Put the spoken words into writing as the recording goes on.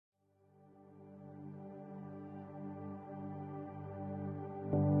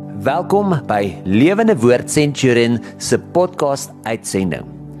Welkom by Lewende Woord Centurion se podcast uitsending.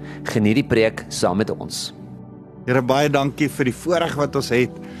 Geniet die preek saam met ons. Here, baie dankie vir die voorreg wat ons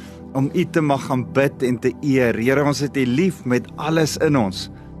het om U te mag gaan bid en te eer. Here, ons het U lief met alles in ons.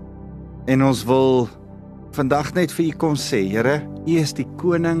 En ons wil vandag net vir U kom sê, Here, U is die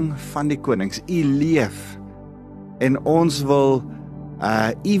koning van die konings. U leef. En ons wil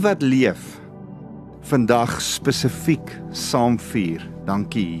U wat leef vandag spesifiek saam vier.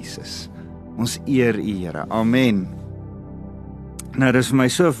 Dankie Jesus. Ons eer U, Here. Amen. Nou, dis vir my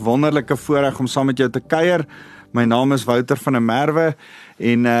so 'n wonderlike voorreg om saam met jou te kuier. My naam is Wouter van Merwe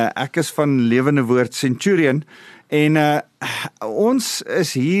en ek is van Lewende Woord Centurion en ons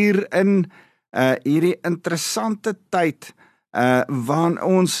is hier in hierdie interessante tyd waarin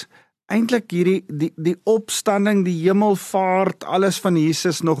ons eintlik die opstanding, die hemelvaart, alles van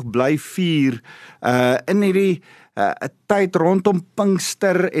Jesus nog bly vier in hierdie tyd rondom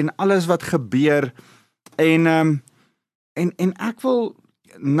Pinkster en alles wat gebeur en ek wil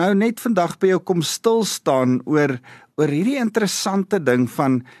nou net vandag by jou kom stil staan oor hierdie interessante ding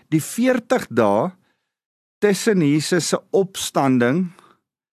van die 40 dae tussen Jesus se opstanding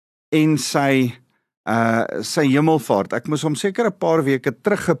en sy hemelvaart. Ek moes hom seker 'n paar weke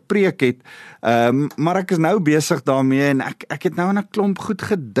terug gepreek het, maar ek is nou besig daarmee en ek het nou aan 'n klomp goed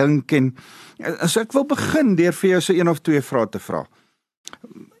gedink en so ek wil begin deur vir jou so een of twee vrae te vra.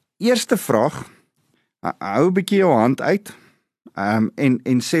 Eerste vraag, hou 'n bietjie jou hand uit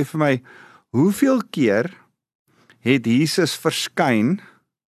en sê vir my, hoeveel keer het Jesus verskyn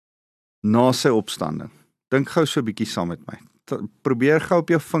na sy opstanding? Dink gou so 'n bietjie saam met my. Probeer gou op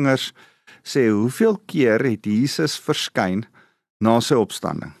jou vingers sê, hoeveel keer het Jesus verskyn na sy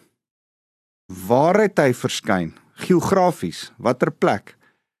opstanding? Waar het hy verskyn? Geografies, watter plek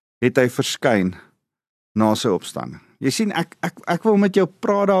het hy verskyn na sy opstanding? Jy sien, ek wil met jou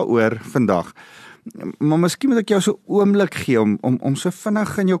praat daaroor vandag, maar miskien moet ek jou so 'n oomblik gee om so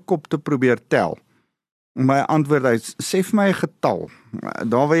vinnig in jou kop te probeer tel. My antwoord is, sê vir my 'n getal.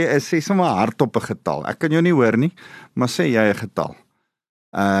 Daar waar jy is, sê sommer hardop 'n getal. Ek kan jou nie hoor nie, maar sê jy 'n getal.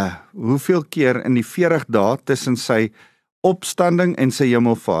 Hoeveel keer in die 40 dae tussen sy opstanding en sy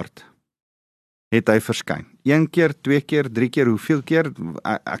hemelvaart het hy verskyn? 1 keer, 2 keer, 3 keer, hoeveel keer?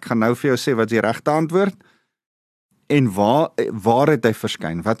 Ek gaan nou vir jou sê wat is die regte antwoord. En waar het hy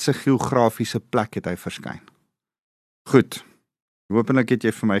verskyn? Wat se geografiese plek het hy verskyn? Goed, hopelik het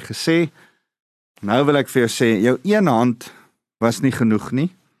jy vir my gesê. Nou wil ek vir jou sê, jou een hand was nie genoeg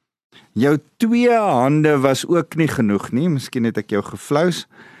nie. Jou 2 hande was ook nie genoeg nie. Miskien het ek jou geflous.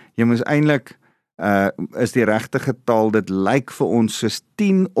 Jy moes eintlik, is die regte getal, dit lyk vir ons soos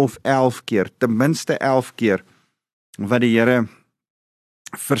 10 of 11 keer, ten minste 11 keer, wat die Here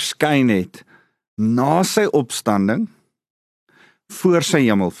verskyn het na sy opstanding voor sy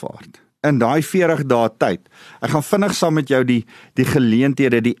hemelvaart. In daai 40 dae tyd. Ek gaan vinnig saam met jou die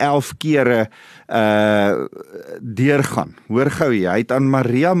geleenthede, die 11 kere deurgaan. Hoor gou, hy het aan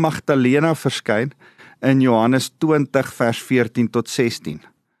Maria Magdalena verskyn in Johannes 20 vers 14 tot 16.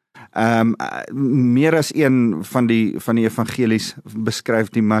 Meer as een van die evangelies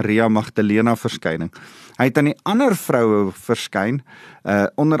beskryf die Maria Magdalena verskyning. Hy het aan die ander vroue verskyn,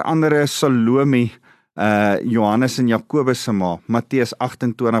 onder andere Salome, Johannes en Jakobus se ma, Matteus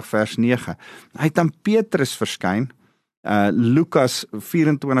 28 vers 9. Hy het aan Petrus verskyn, Lukas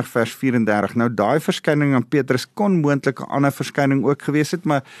 24 vers 34. Nou daai verskyning aan Petrus kon moontlik 'n ander verskyning ook gewees het,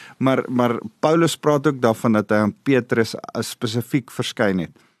 maar Paulus praat ook daarvan dat hy aan Petrus spesifiek verskyn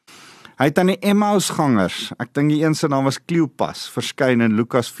het. Hy het aan die Emmausgangers, ek dink die een se naam was Kleopas, verskyn in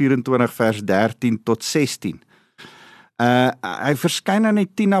Lukas 24 vers 13 tot 16. Hy verskyn aan die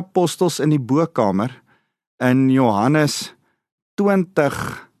 10 apostels in die bokkamer in Johannes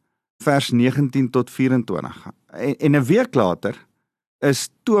 20 vers 19 tot 24. En 'n week later is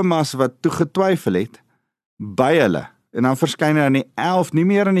Thomas wat toe getwyfel het by hulle. En dan verskyn hy aan die 11, nie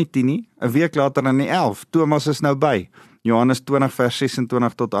meer aan die 10 nie, 'n week later aan die 11. Thomas is nou by. Johannes 20 vers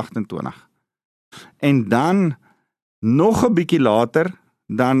 26 tot 28. En dan nog 'n bietjie later,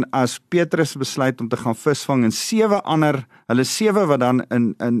 dan as Petrus besluit om te gaan visvang en 7 ander, hulle 7 wat dan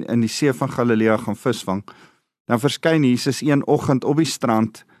in die see van Galilea gaan visvang, dan verskyn Jesus een oggend op die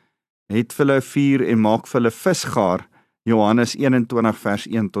strand, het vir hulle vuur en maak vir hulle visgaar, Johannes 21 vers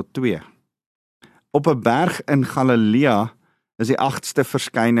 1 tot 2. Op 'n berg in Galilea is die 8ste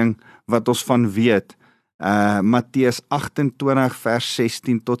verskyning wat ons van weet, Matteus 28 vers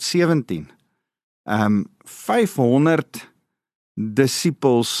 16 tot 17. 500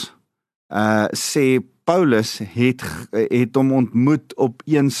 disippels, sê Paulus, het hom ontmoet op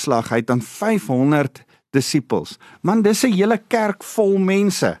een slag. Hy het aan 500 disippels. Man, dis 'n hele kerk vol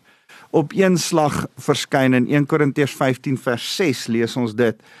mense op een slag verskyn in 1 Korintiërs 15 vers 6 lees ons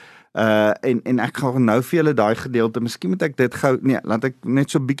dit. En ek gaan nou vir julle daai gedeelte, miskien moet ek dit gou, nee, laat ek net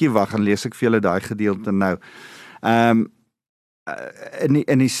so 'n bietjie wag en lees ek vir julle daai gedeelte nou.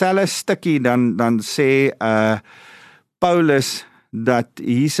 In dieselfde stukkie dan sê Paulus dat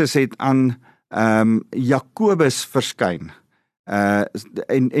Jesus het aan Jakobus verskyn.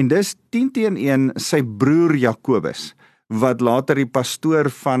 En dis 10-1 sy broer Jakobus, wat later die pastoor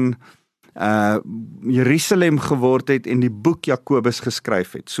van Jerusalem geword het en die boek Jakobus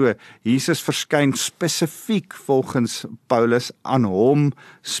geskryf het. So Jesus verskyn spesifiek volgens Paulus aan hom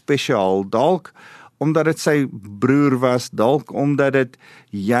spesiaal, dalk omdat dit sy broer was, dalk omdat dit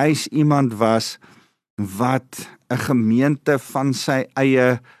juis iemand was wat 'n gemeente van sy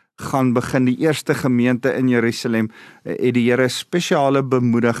eie gaan begin. Die eerste gemeente in Jerusalem het die Here spesiale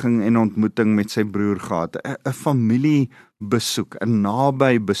bemoediging en ontmoeting met sy broer gehad. 'n familiebesoek, 'n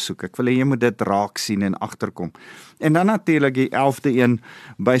naby besoek. Ek wil hê jy moet dit raak sien en agterkom. En dan natuurlik die 11de een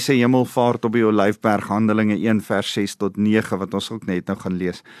by sy hemelvaart op die Olyfberg, Handelinge 1 vers 6 tot 9 wat ons ook net nou gaan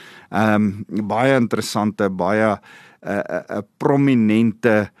lees. Baie interessante, baie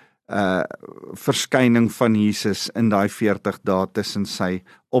prominente verskyning van Jesus in daai 40 dae tussen sy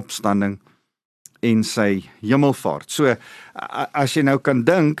opstanding en sy hemelvaart. So, as jy nou kan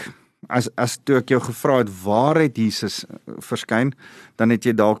dink, as toe ek jou gevra het, waar het Jesus verskyn, dan het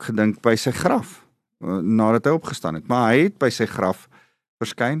jy dalk gedink by sy graf, nadat hy opgestaan het. Maar hy het by sy graf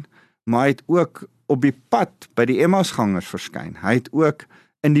verskyn, maar hy het ook op die pad by die Emmausgangers verskyn. Hy het ook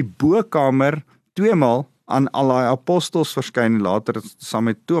in die bokkamer 2 maal aan al die apostels verskyn, later saam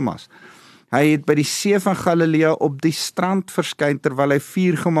met Thomas. Hy het by die see van Galilea op die strand verskyn terwyl hy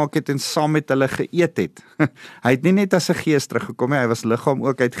vuur gemaak het en saam met hulle geëet het. Hy het nie net as 'n gees teruggekom, hy was liggaam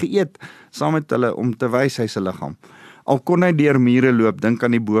ook, hy het geëet saam met hulle om te wys hy's 'n liggaam. Al kon hy deur mure loop, dink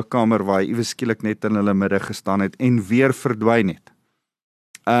aan die bokkamer waar hy iewes skielik net in hulle midde gestaan het en weer verdwyn het.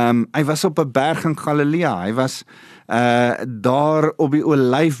 Hy was op 'n berg in Galilea, hy was daar op die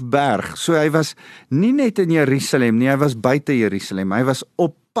Olyfberg, so hy was nie net in Jerusalem nie, hy was buite Jerusalem, hy was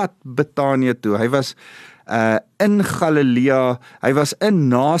op pad Betanië toe, hy was in Galilea, hy was in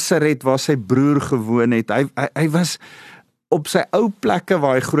Nasaret waar sy broer gewoon het, hy was op sy ou plekke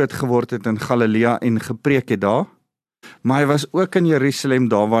waar hy groot geword het in Galilea en gepreek het daar, maar hy was ook in Jerusalem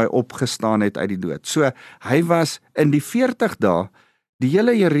daar waar hy opgestaan het uit die dood. So hy was in die 40 dae die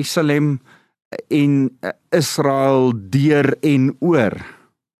hele Jerusalem en Israel deur en oor.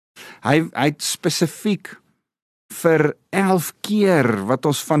 Hy het spesifiek vir 11 keer wat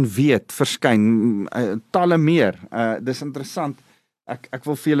ons van weet verskyn, talle meer. Dis interessant. Ek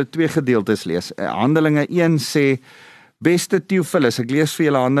wil vir julle 2 gedeeltes lees. Handelinge 1 sê, beste Theophilus, ek lees vir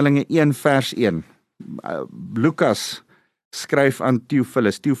julle Handelinge 1 vers 1. Lukas skryf aan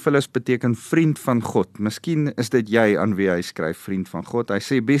Theophilus. Theophilus beteken vriend van God. Miskien is dit jy aan wie hy skryf, vriend van God. Hy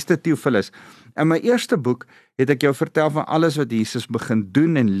sê, beste Theophilus, in my eerste boek het ek jou vertel van alles wat Jesus begin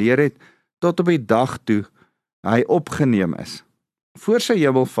doen en leer het, tot op die dag toe hy opgeneem is. Voor sy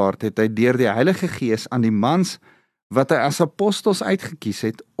hemelvaart het hy deur die Heilige Gees aan die mans wat hy as apostels uitgekies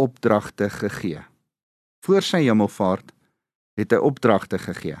het, opdragte gegee. Voor sy hemelvaart het hy opdragte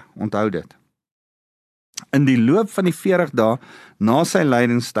gegee. Onthou dit. In die loop van die 40 dae na sy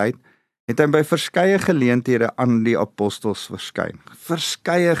lydingstyd het hy by verskeie geleenthede aan die apostels verskyn.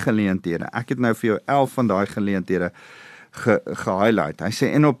 Verskeie geleenthede. Ek het nou vir jou 11 van daai geleenthede gehighlight. Hy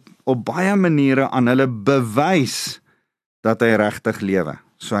sê, en op baie maniere aan hulle bewys dat hy regtig lewe.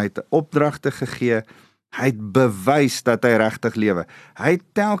 So hy het opdragte gegee, hy het bewys dat hy regtig lewe. Hy het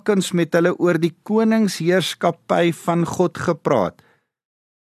telkens met hulle oor die koningsheerskappy van God gepraat.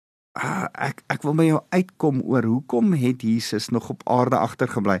 Ek wil by jou uitkom oor hoekom het Jesus nog op aarde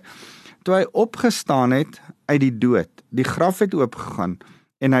agtergebly. Toe hy opgestaan het uit die dood, die graf het oopgegaan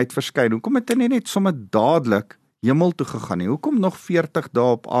en hy het verskyn. Hoekom het hy nie net sommer dadelik hemel toe gegaan nie? Hoekom nog 40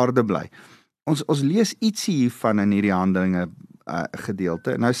 dae op aarde bly? Ons lees ietsie hiervan in hierdie Handelinge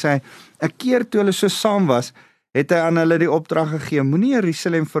gedeelte. En hy sê, 'n keer toe hulle so saam was, het hy aan hulle die opdrag gegee, moenie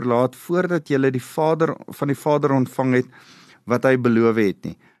Jerusalem verlaat voordat julle van die Vader ontvang het wat hy beloof het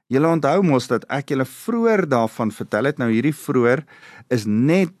nie. Julle onthou mos dat ek julle vroeër daarvan vertel het. Nou hierdie vroeër is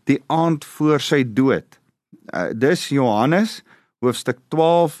net die aand voor sy dood. Dis Johannes hoofstuk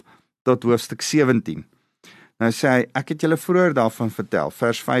 12 tot hoofstuk 17. Nou sê hy, ek het julle vroeër daarvan vertel.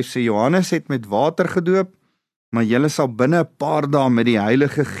 Vers 5 sê, Johannes het met water gedoop, maar julle sal binne 'n paar dae met die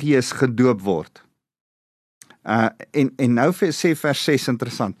Heilige Gees gedoop word. En nou sê vers 6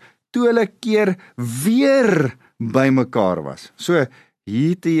 interessant, toe hulle keer weer bymekaar was. So, hier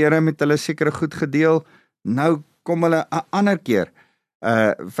het die Here met hulle sekere goed gedeel, nou kom hulle 'n ander keer.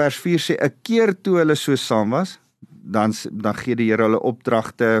 Vers 4 sê, 'n keer toe hulle so saam was, dan gee die Here hulle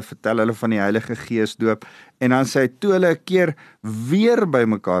opdragte, vertel hulle van die Heilige Gees doop, en dan sê hy, toe hulle 'n keer weer by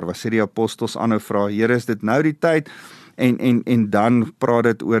mekaar was, sê die apostels aanhou vra, Here, is dit nou die tyd? En dan praat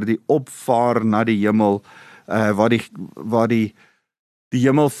dit oor die opvaar na die hemel, waar die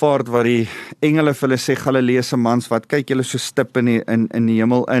hemelvaart, waar die engele vir hulle sê, Galileese mans, wat kyk julle so stip in die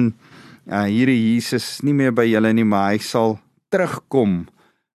hemel in? Hierdie Jesus is nie meer by julle nie, maar hy sal terugkom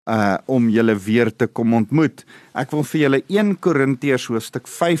om julle weer te kom ontmoet. Ek wil vir julle 1 Korintiërs hoofstuk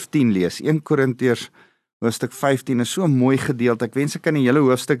 15 lees. 1 Korintiërs hoofstuk 15 is so 'n mooi gedeelte. Ek wens ek kan die hele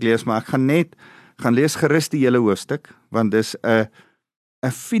hoofstuk lees, maar ek gaan lees gerus die hele hoofstuk, want dis 'n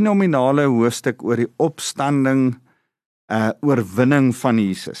fenominale hoofstuk oor die opstanding, oorwinning van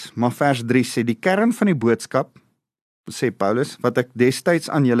Jesus. Maar vers 3 sê, die kern van die boodskap, sê Paulus, wat ek destyds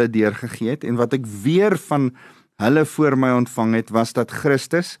aan julle deurgegee het, en wat ek weer van hulle voor my ontvang het, was dat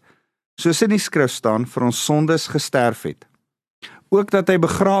Christus, soos in die skrif staan, vir ons sondes gesterf het. Ook dat hy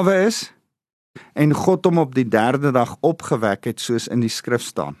begrawe is, en God hom op die 3de dag opgewek het, soos in die skrif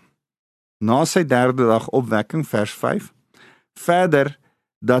staan. Na sy 3de dag opwekking, vers 5, verder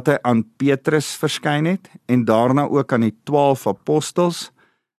dat hy aan Petrus verskyn het, en daarna ook aan die 12 apostels,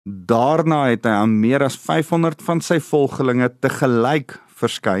 daarna het hy aan meer as 500 van sy volgelinge tegelyk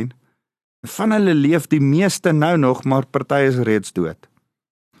verskyn. Van hulle leef die meeste nou nog, maar party is reeds dood.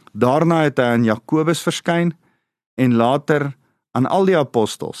 Daarna het hy aan Jakobus verskyn, en later aan al die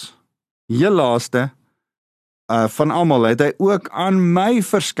apostels. Heel laaste, van almal het hy ook aan my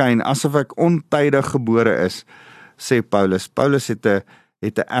verskyn, asof ek ontydig gebore is, sê Paulus. Paulus het 'n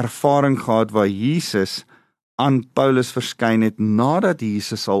ervaring gehad waar Jesus aan Paulus verskyn het, nadat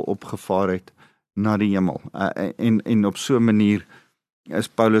Jesus al opgevaar het na die hemel. En op so 'n manier is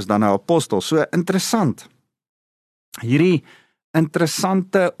Paulus dan 'n apostel. So interessant. Hierdie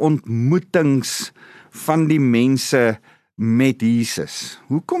interessante ontmoetings van die mense met Jesus.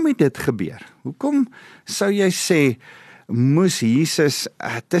 Hoekom het dit gebeur? Hoekom sou jy sê, moes Jesus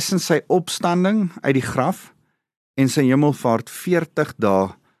tussen sy opstanding uit die graf en sy hemelvaart 40 dae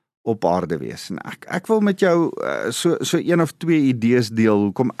op aarde wees? En ek wil met jou so 1 of 2 idees deel,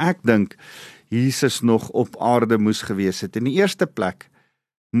 hoekom ek dink Jesus nog op aarde moes gewees het. In die eerste plek,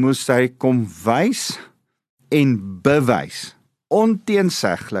 moes hy kom wys en bewys,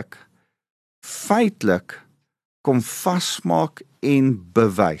 onteenseglik, feitelik, kom vasmaak en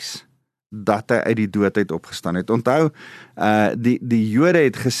bewys dat hy uit die dood uit opgestaan het. Onthou, die Jode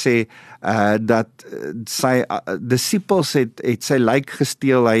het gesê dat sy disippels het sy lijk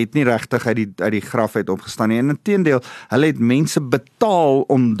gesteel, hy het nie regtig uit die graf uit opgestaan nie. En inteendeel, hulle het mense betaal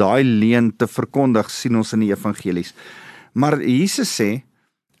om daai leuen te verkondig, sien ons in die evangelies. Maar Jesus sê,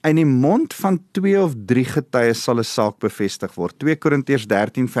 in die mond van 2 of 3 getuies sal 'n saak bevestig word. 2 Korintiërs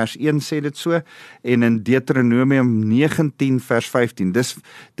 13 vers 1 sê dit so, en in Deuteronomium 19 vers 15.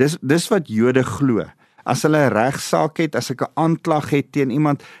 Dis wat Jode glo. As hulle 'n regsaak het, as ek 'n aanklag het teen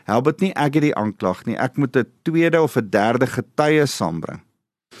iemand, help dit nie ek het die aanklag nie, ek moet 'n 2de of 'n 3de getuie saambring.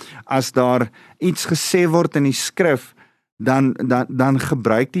 As daar iets gesê word in die skrif, dan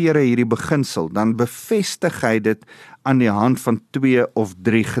gebruik die Here hierdie beginsel, dan bevestig hy dit aan die hand van 2 of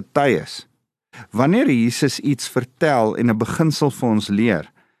 3 getuies. Wanneer Jesus iets vertel en 'n beginsel vir ons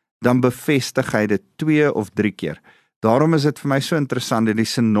leer, dan bevestig hy dit 2 of 3 keer. Daarom is dit vir my so interessant dat die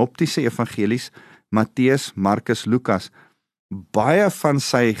sinoptiese evangelies, Matteus, Markus, Lukas, baie van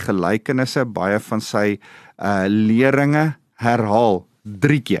sy gelykenisse, baie van sy leringe herhaal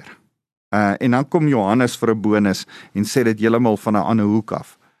 3 keer. En dan kom Johannes vir 'n bonus en sê dit heeltemal van 'n ander hoek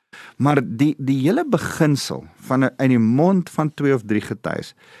af. Maar die hele beginsel van uit die mond van 2 of 3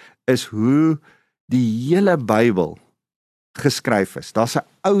 getuies is hoe die hele Bybel geskryf is. Daar's 'n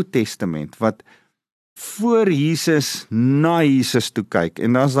Ou Testament wat voor Jesus na Jesus toe kyk,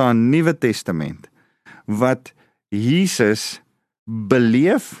 en daar's daar 'n Nuwe Testament wat Jesus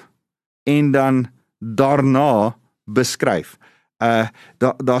beleef en dan daarna beskryf.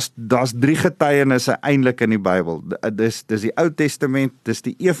 Daar's 3 getuienisse eintlik in die Bybel. Dis die Ou Testament, dis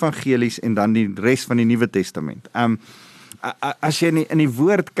die evangelies en dan die res van die Nuwe Testament. As jy in die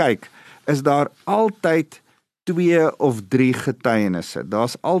woord kyk, is daar altyd 2 of 3 getuienisse.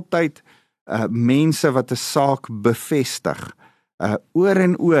 Daar's altyd mense wat 'n saak bevestig. Oor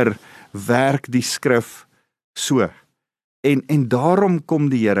en oor werk die skrif so. En daarom kom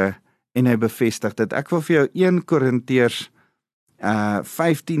die Here en hy bevestig dit. Ek wil vir jou 1 Korintiërs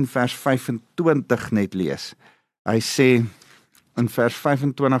 15 vers 25 net lees. Hy sê in vers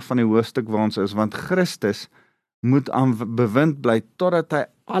 25 van die hoofstuk waar ons is, want Christus moet aan bewind bly totdat hy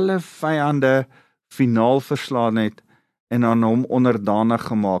alle vyande finaal verslaan het en aan hom onderdanig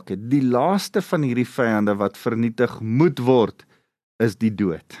gemaak het. Die laaste van hierdie vyande wat vernietig moet word, is die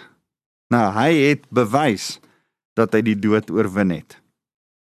dood. Nou, hy het bewys dat hy die dood oorwin het.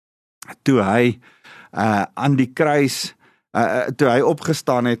 Toe hy aan die kruis, toe hy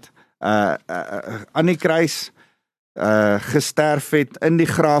opgestaan het, aan die kruis gesterf het, in die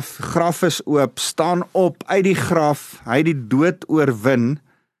graf is oop, staan op uit die graf, hy het die dood oorwin,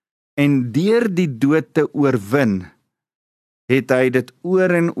 en deur die dood te oorwin, het hy dit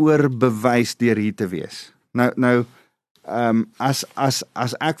oor en oor bewys deur hier te wees. Nou, as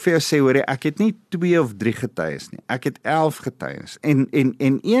ek vir jou sê, hoor jy, ek het nie 2 of 3 getuies nie, ek het 11 getuies, en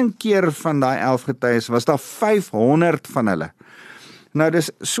een keer van daai 11 getuies was daar 500 van hulle. Nou,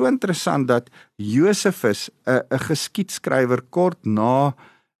 dis so interessant dat Josefus, 'n geskiedskrywer kort na,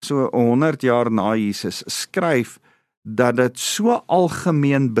 so 100 jaar na Jesus, skryf dat dit so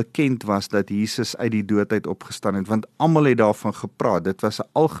algemeen bekend was dat Jesus uit die dood uit opgestaan het, want almal het daarvan gepraat. Dit was 'n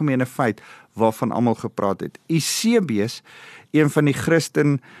algemene feit waarvan almal gepraat het. Eusebius, een van die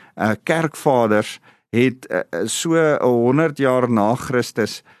Christen kerkvaders, het so 100 jaar na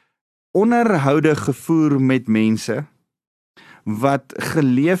Christus onderhoude gevoer met mense wat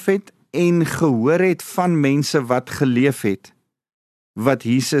geleef het en gehoor het van mense wat geleef het, wat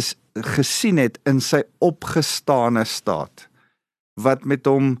Jesus gesien het in sy opgestane staat, wat met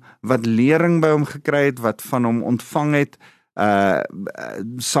hom, wat lering by hom gekry het, wat van hom ontvang het,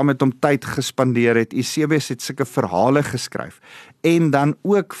 saam met hom tyd gespandeer het. Eusebius het sulke verhale geskryf, en dan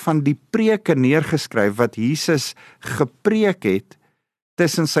ook van die preke neergeskryf, wat Jesus gepreek het,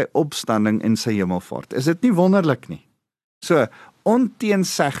 tussen sy opstanding en sy hemelvaart. Is dit nie wonderlik nie? So,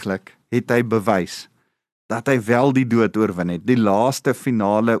 onteenseglik het hy bewys, dat hy wel die dood oorwin het, die laaste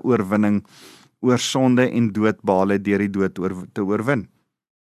finale oorwinning oor sonde en dood behaal het deur die dood te oorwin.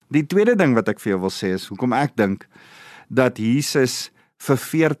 Die tweede ding wat ek vir jou wil sê is, hoekom ek dink, dat Jesus vir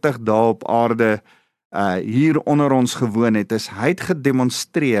 40 dae op aarde hier onder ons gewoon het, is hy het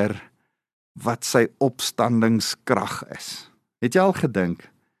gedemonstreer wat sy opstandingskrag is. Het jy al gedink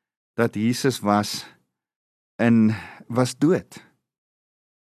dat Jesus was dood?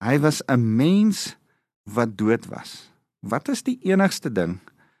 Hy was 'n mens wat dood was. Wat is die enigste ding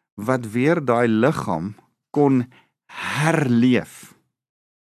wat weer daai liggaam kon herleef?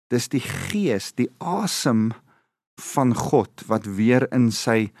 Dis die gees, die asem van God wat weer in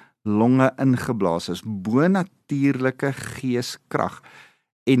sy longe ingeblaas is, bonatuurlike geeskrag.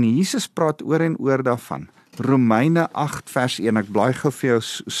 En Jesus praat oor en oor daarvan. Romeine 8 vers 1, ek blaai gou vir jou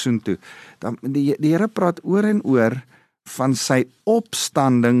soontoe. Die Here praat oor en oor van sy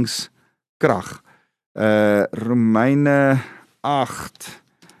opstandingskrag. Romeine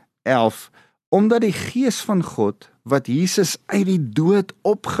 8:11, omdat die gees van God, wat Jesus uit die dood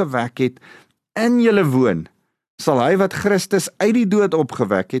opgewek het, in julle woon, sal hy wat Christus uit die dood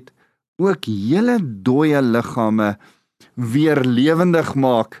opgewek het, ook julle dooie liggame weer lewendig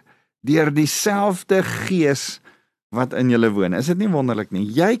maak, deur dieselfde gees wat in julle woon. Is dit nie wonderlik nie?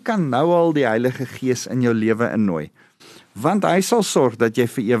 Jy kan nou al die Heilige Gees in jou lewe innooi, want hy sal sorg dat jy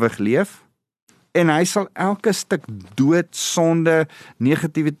vir ewig leef, en hy sal elke stuk dood, sonde,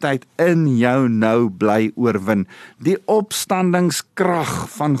 negativiteit in jou nou bly oorwin. Die opstandingskrag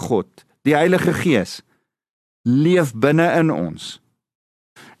van God, die Heilige Gees, leef binne in ons.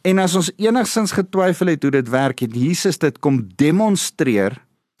 En as ons enigstens getwyfel het hoe dit werk, het Jesus dit kom demonstreer,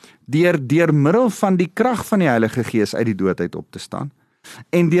 deur middel van die krag van die Heilige Gees uit die dood uit op te staan,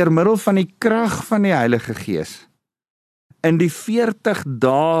 en deur middel van die krag van die Heilige Gees, in die 40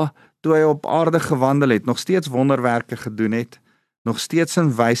 dae toe hy op aarde gewandel het, nog steeds wonderwerke gedoen het, nog steeds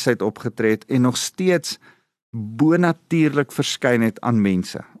in wysheid opgetree het, en nog steeds bonatuurlik verskyn het aan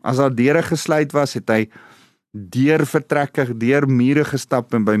mense. As daar deure gesluit was, het hy deur vertrekke, deur mure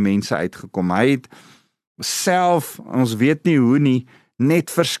gestap en by mense uitgekom. Hy het self, ons weet nie hoe nie, net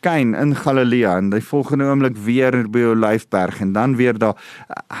verskyn in Galilea, en die volgende oomblik weer by Olyfberg, en dan weer daar.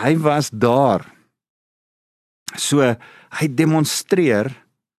 Hy was daar. So, hy demonstreer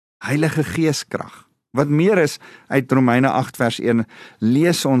Heilige Geeskrag. Wat meer is, uit Romeine 8 vers 1,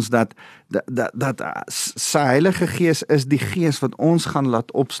 lees ons dat sy Heilige Gees is die Gees wat ons gaan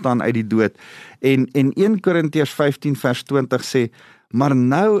laat opstaan uit die dood. En 1 Korintiërs 15 vers 20 sê, maar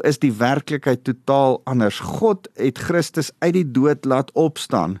nou is die werklikheid totaal anders. God het Christus uit die dood laat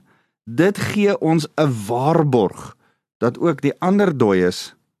opstaan. Dit gee ons 'n waarborg, dat ook die ander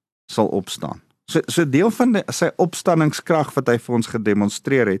dooies sal opstaan. So deel van sy opstandingskrag wat hy vir ons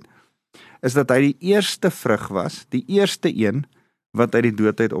gedemonstreer het, is dat hy die eerste vrug was, die eerste een wat uit die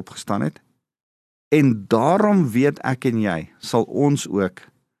dood uit opgestaan het, en daarom weet ek en jy, sal ons ook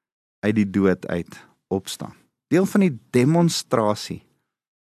uit die dood uit opstaan. deel van die demonstrasie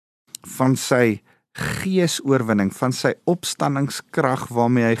van sy geesoorwinning, van sy opstandingskrag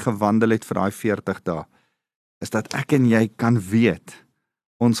waarmee hy gewandel het vir daai 40 dae, is dat ek en jy kan weet,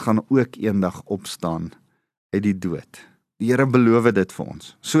 ons gaan ook eendag opstaan uit die dood. Die Here beloof dit vir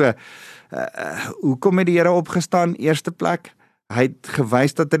ons. So, hoekom het die Here opgestaan? Eerste plek, hy het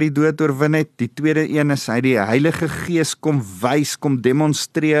gewys dat hy die dood oorwin het. Die tweede een is, hy die Heilige Gees kom wys, kom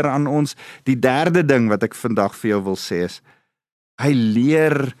demonstreer aan ons. Die derde ding wat ek vandag vir jou wil sê is,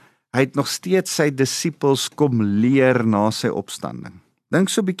 hy het nog steeds sy disippels kom leer na sy opstanding. Dink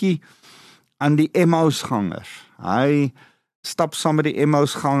so 'n bietjie aan die Emmausgangers. Hy stap saam met die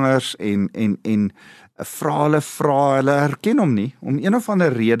Emmausgangers en vra hulle herken hom nie, om een of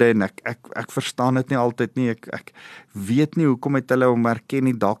ander rede, en ek verstaan dit nie altyd nie, ek weet nie hoekom het hulle hom herken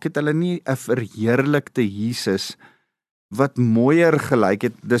nie, dalk het hulle nie 'n verheerlikte Jesus, wat mooier gelyk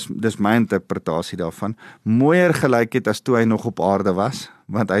het, dis my interpretasie daarvan, mooier gelyk het as toe hy nog op aarde was,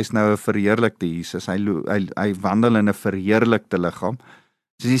 want hy's nou 'n verheerlikte Jesus, hy wandel in 'n verheerlikte liggaam,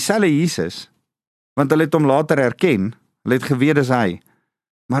 so dieselfde Jesus, want hulle het hom later herken, hulle het geweet dis hy,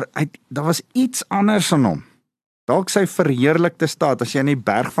 maar daar was iets anders aan hom. Dalk sy verheerlikte staat, as jy aan die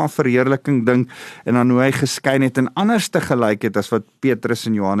berg van verheerliking dink, en dan hoe hy geskyn het, en anders te gelyk het, as wat Petrus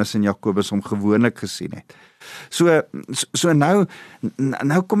en Johannes en Jakobus hom gewoonlik gesien het. So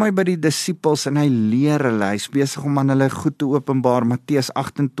nou kom hy by die disippels, en hy leer hulle, hy is besig om aan hulle goed te openbaar, Matteus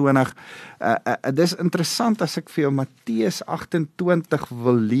 28, dis interessant as ek vir jou Matteus 28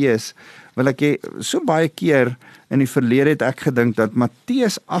 wil lees, wil ek so baie keer in die verlede het ek gedink dat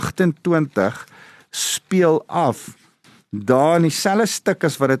Matteus 28 speel af, daar in dieselfde stuk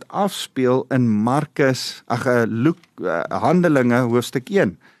as wat dit afspeel in Handelinge hoofstuk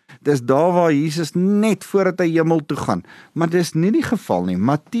 1. Dis daar waar Jesus net voordat hy hemel toe gaan, maar dis nie die geval nie.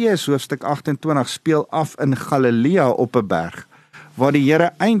 Matteus hoofstuk 28 speel af in Galilea op 'n berg, waar die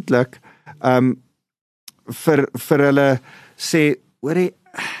Here eintlik vir hulle sê, hoorie,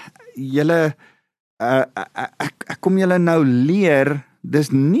 julle ek kom julle nou leer, dis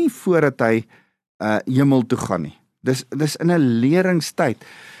nie voordat hy hemel toe gaan nie. Dis in 'n leringstyd.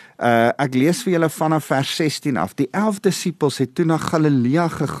 Ek lees vir julle vanaf vers 16 af. Die 11 disippels het toe na Galilea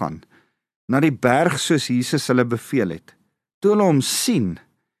gegaan, na die berg soos Jesus hulle beveel het. Toe hulle hom sien,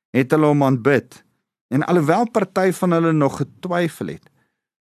 het hulle hom aanbid, en alhoewel party van hulle nog getwyfel het,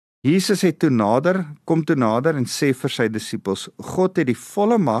 Jesus het kom toe nader en sê vir sy disippels, God het die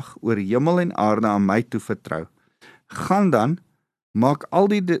volle mag oor hemel en aarde aan my toevertrou. Gaan dan, maak al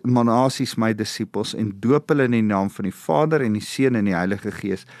die nasies my disippels en doop hulle in die naam van die Vader en die Seun en die Heilige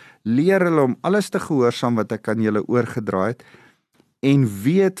Gees. Leer hulle om alles te gehoorsaam wat ek aan julle oorgedra het, en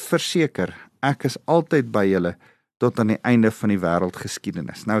weet verseker, ek is altyd by julle tot aan die einde van die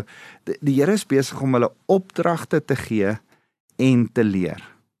wêreldgeskiedenis. Nou, die Here is besig om hulle opdragte te gee en te leer.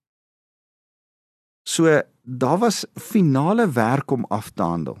 So, daar was finale werk om af te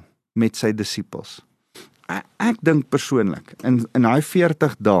handel met sy disippels. Ek dink persoonlik, in daai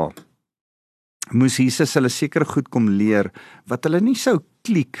 40 dae, moes Jesus hulle seker goed kom leer, wat hulle nie sou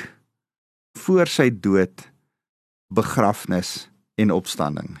klik voor sy dood, begrafnis en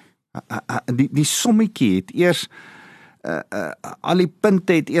opstanding. Die sommetjie het eers, al die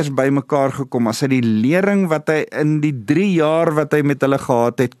punte het eers bymekaar gekom, as hy die lering wat hy in die 3 jaar wat hy met hulle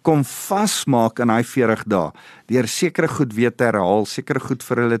gehad het, kom vasmaak in daai 40 dae, deur sekere goed weer te herhaal, sekere goed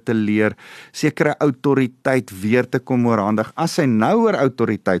vir hulle te leer, sekere autoriteit weer te kom oorhandig, as hy nou oor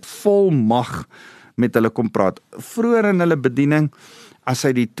autoriteit, vol mag met hulle kom praat, vroeër in hulle bediening, as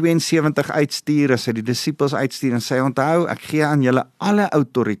hy die 72 uitstuur, as hy die disippels uitstuur, en sê, onthou, ek gee aan julle alle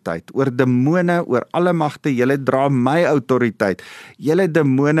autoriteit, oor demone, oor alle magte, julle dra my autoriteit, julle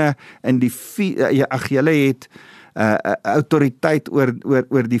demone in die, julle het autoriteit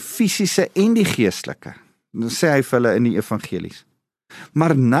oor die fisiese en die geestelike, sê hy vir hulle in die evangelies.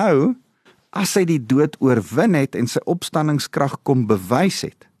 Maar nou, as hy die dood oorwin het, en sy opstandingskrag kom bewys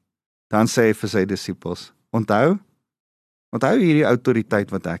het, dan sê hy vir sy disippels, onthou hierdie autoriteit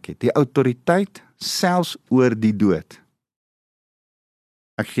wat ek het, die autoriteit selfs oor die dood.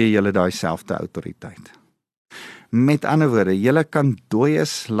 Ek gee julle daai selfde autoriteit. Met ander woorde, julle kan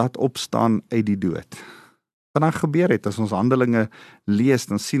dooies laat opstaan uit die dood. Wat dan gebeur het, as ons Handelinge lees,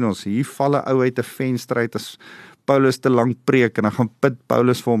 dan sien ons, hier val 'n ou uit 'n venster uit, as Paulus te lank preek, en dan gaan bid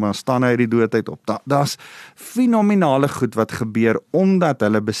Paulus vir hom, en dan staan hy uit die dood uit op. Daar's fenominale goed wat gebeur, omdat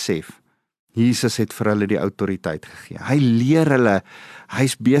hulle besef, Jesus het vir hulle die autoriteit gegee. Hy leer hulle,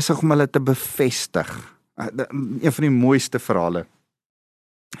 hy's besig om hulle te bevestig. Een van die mooiste verhale,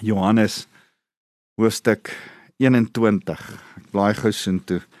 Johannes, hoofstuk 21, ek blaai gou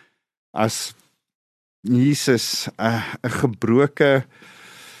soontoe, as Jesus 'n gebroke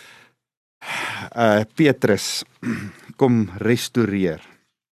Petrus kom restoreer.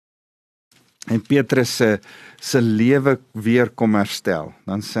 En Petrus se lewe weer kom herstel.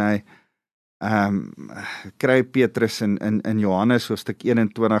 Dan sê hy, kry Petrus in Johannes hoofstuk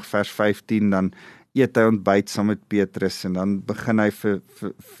 21 vers 15, dan eet hy ontbyt saam met Petrus en dan begin hy vir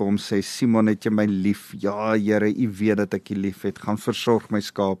hom sê, Simon, het jy my lief? Ja, Here, u weet dat ek u lief het, gaan versorg my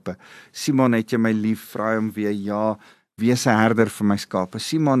skape. Simon, het jy my lief? Vra hom weer, ja, wees 'n herder vir my skape.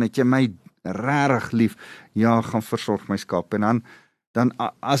 Simon, het jy my regtig lief? Ja, gaan versorg my skape. En dan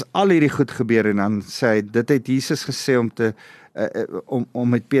as al hierdie goed gebeur en dan sê hy, dit het Jesus gesê om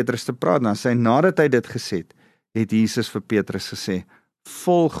met Petrus te praat. Dan sê hy, nadat hy dit gesê het Jesus vir Petrus gesê,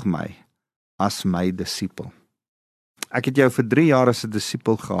 volg my as my disipel. Ek het jou vir 3 jaar as 'n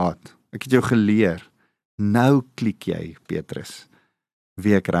disipel gehad. Ek het jou geleer. Nou klik jy, Petrus,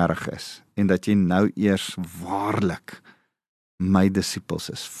 wie ek regtig is en dat jy nou eers waarlik my disipels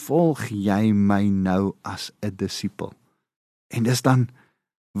is. Volg jy my nou as 'n disipel? En dis dan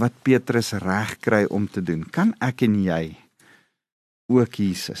wat Petrus reg kry om te doen. Kan ek en jy ook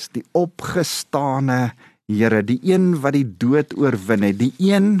Jesus, die opgestane Here, die een wat die dood oorwin het, die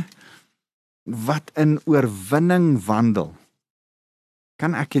een wat in oorwinning wandel,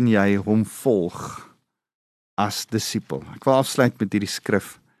 kan ek en jy hom volg as disipel? Ek wil afsluit met hierdie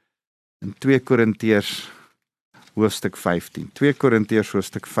skrif in 2 Korintiërs hoofstuk 15. 2 Korintiërs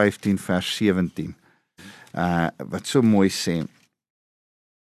hoofstuk 15 vers 17. Wat so mooi sê.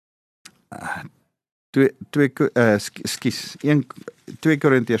 2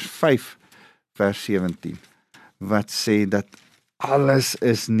 Korintiërs 5 vers 17. Wat sê dat alles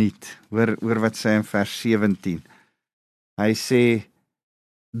is nuut. Hoor wat sê in vers 17. Hy sê,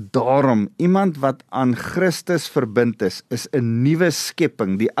 daarom, iemand wat aan Christus verbind is 'n nuwe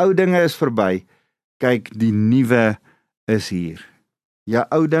skepping. Die ou dinge is verby. Kyk, die nuwe is hier. Jou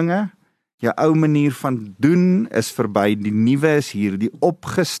ou dinge, jou ou manier van doen is verby. Die nuwe is hier. Die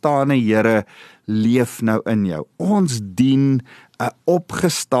opgestane Here leef nou in jou. Ons dien 'n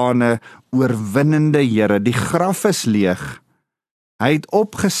opgestane, oorwinnende Here. Die graf is leeg. Hy het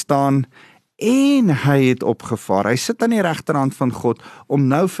opgestaan en hy het opgevaar. Hy sit aan die regterhand van God om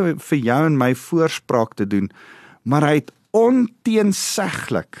nou vir jou en my voorspraak te doen, maar hy het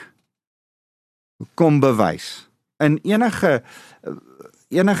onteenseglik kom bewys. In enige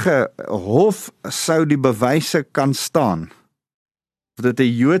hof sou die bewyse kan staan. Of dit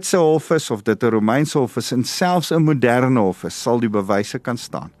 'n Joodse hof is, of dit 'n Romeinse hof is, en selfs 'n moderne hof is, sal die bewyse kan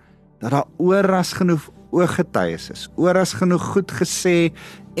staan. Dat daar oorras genoeg ooggetuies is, oorras genoeg goed gesê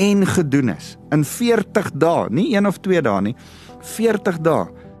en gedoen is. In 40 dae, nie 1 of 2 dae nie, 40 dae,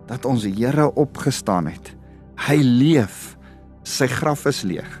 dat ons Here opgestaan het. Hy leef, sy graf is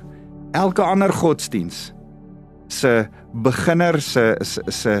leeg. Elke ander godsdiens, se beginner,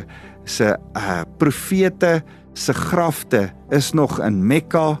 se profete, se grafte is nog in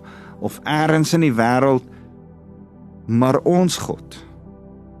Mekka of elders in die wêreld, maar ons God,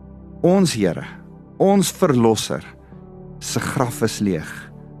 ons Here, ons verlosser, se graf is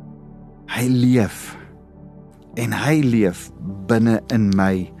leeg. Hy leef en hy leef binne in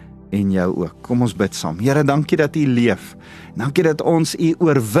my en jou ook. Kom ons bid saam. Here, dankie dat U leef. Dankie dat ons U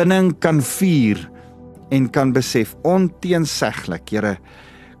oorwinning kan vier en kan besef, onteenseglik, Here,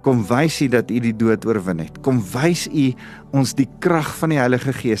 kom wys U dat U die dood oorwin het. Kom wys U ons die krag van die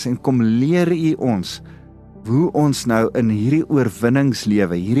Heilige Gees en kom leer U ons hoe ons nou in hierdie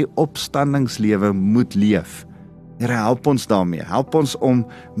oorwinningslewe, hierdie opstandingslewe moet leef. Here, help ons daarmee. Help ons om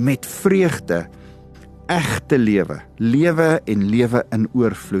met vreugde egte lewe en lewe in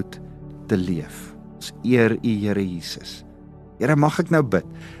oorvloed te leef. Ons eer U, Here Jesus. Here, mag ek nou bid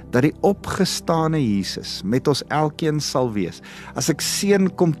dat die opgestane Jesus met ons elkeen sal wees. As ek seën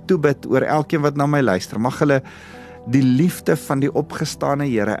kom toebid oor elkeen wat na my luister, mag hulle die liefde van die opgestane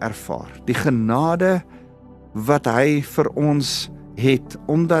Here ervaar. Die genade wat hy vir ons het,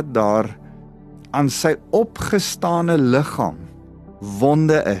 omdat daar aan sy opgestane liggaam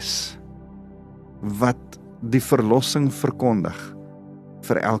wonde is, wat die verlossing verkondig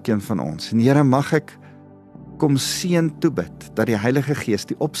vir elkeen van ons. En Here, mag ek kom seën toebid, dat die Heilige Gees,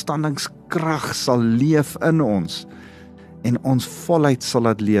 die opstandingskrag sal leef in ons, en ons voluit sal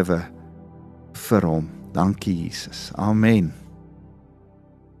laat lewe vir hom. Dankie Jesus. Amen.